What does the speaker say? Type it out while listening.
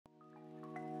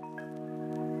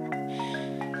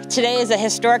Today is a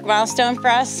historic milestone for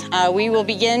us. We will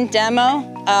begin demo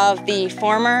of the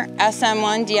former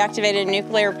SM-1 deactivated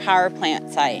nuclear power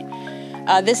plant site.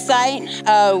 This site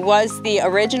was the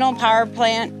original power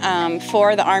plant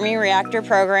for the Army reactor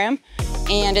program,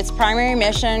 and its primary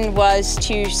mission was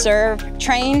to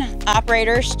train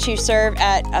operators to serve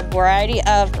at a variety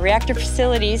of reactor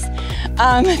facilities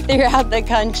throughout the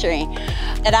country.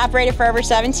 It operated for over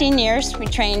 17 years. We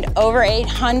trained over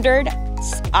 800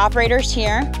 operators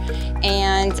here,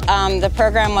 and the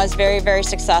program was very, very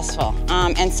successful.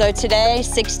 And so today,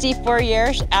 64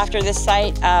 years after this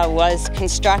site was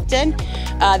constructed,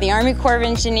 the Army Corps of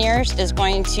Engineers is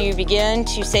going to begin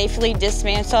to safely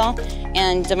dismantle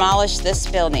and demolish this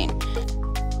building.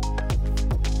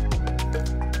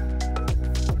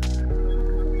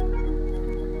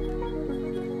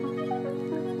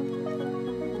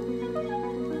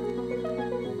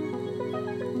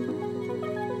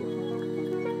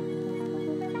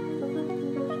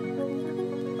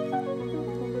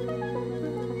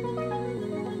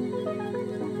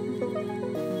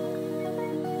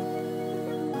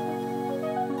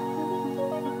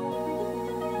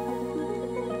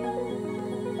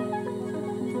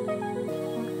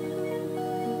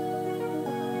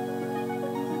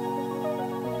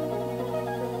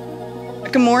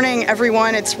 Good morning,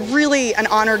 everyone. It's really an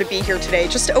honor to be here today.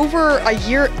 Just under a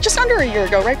year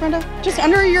ago, right, Brenda? Just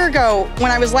under a year ago,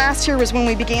 when I was last here was when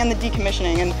we began the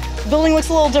decommissioning, and the building looks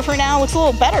a little different now, looks a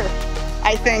little better,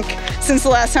 I think, since the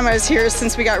last time I was here,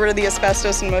 since we got rid of the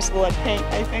asbestos and most of the lead paint,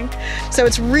 I think. So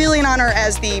it's really an honor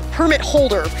as the permit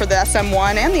holder for the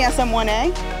SM-1 and the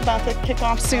SM-1A, about to kick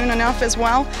off soon enough as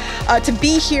well, to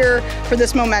be here for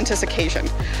this momentous occasion.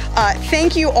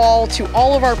 Thank you all to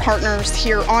all of our partners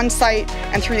here on site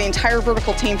and through the entire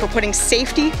vertical team for putting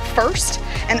safety first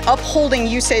and upholding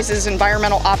USACE's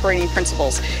environmental operating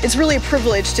principles. It's really a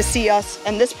privilege to see us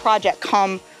and this project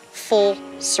come full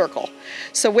circle.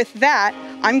 So with that,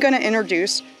 I'm going to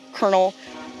introduce Colonel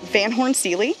Van Horn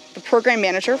Seeley, the Program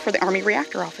Manager for the Army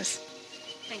Reactor Office.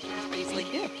 Thank you, Ms. Beasley.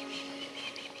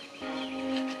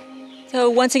 So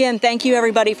once again, thank you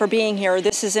everybody for being here.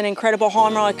 This is an incredible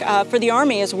hallmark for the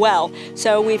Army as well.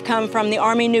 So we've come from the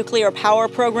Army nuclear power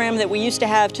program that we used to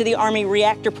have to the Army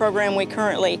reactor program we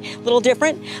currently. A little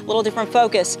different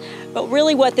focus. But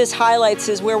really what this highlights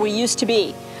is where we used to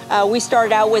be. We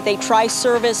started out with a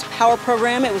tri-service power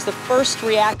program. It was the first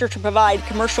reactor to provide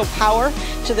commercial power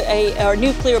to or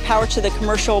nuclear power to the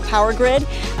commercial power grid.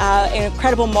 An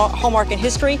incredible hallmark in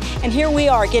history. And here we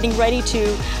are getting ready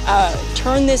to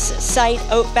turn this site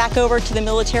back over to the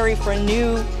military for a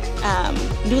new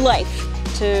life.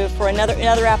 For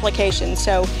another application.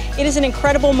 So it is an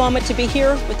incredible moment to be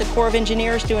here with the Corps of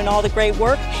Engineers doing all the great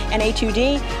work, and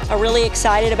A2D are really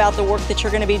excited about the work that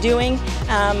you're going to be doing,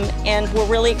 and we're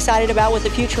really excited about what the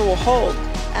future will hold.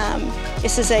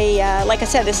 This is like I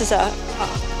said, this is a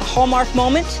hallmark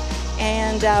moment,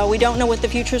 and we don't know what the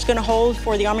future is going to hold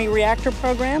for the Army reactor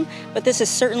program, but this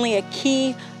is certainly a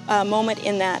key moment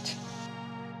in that.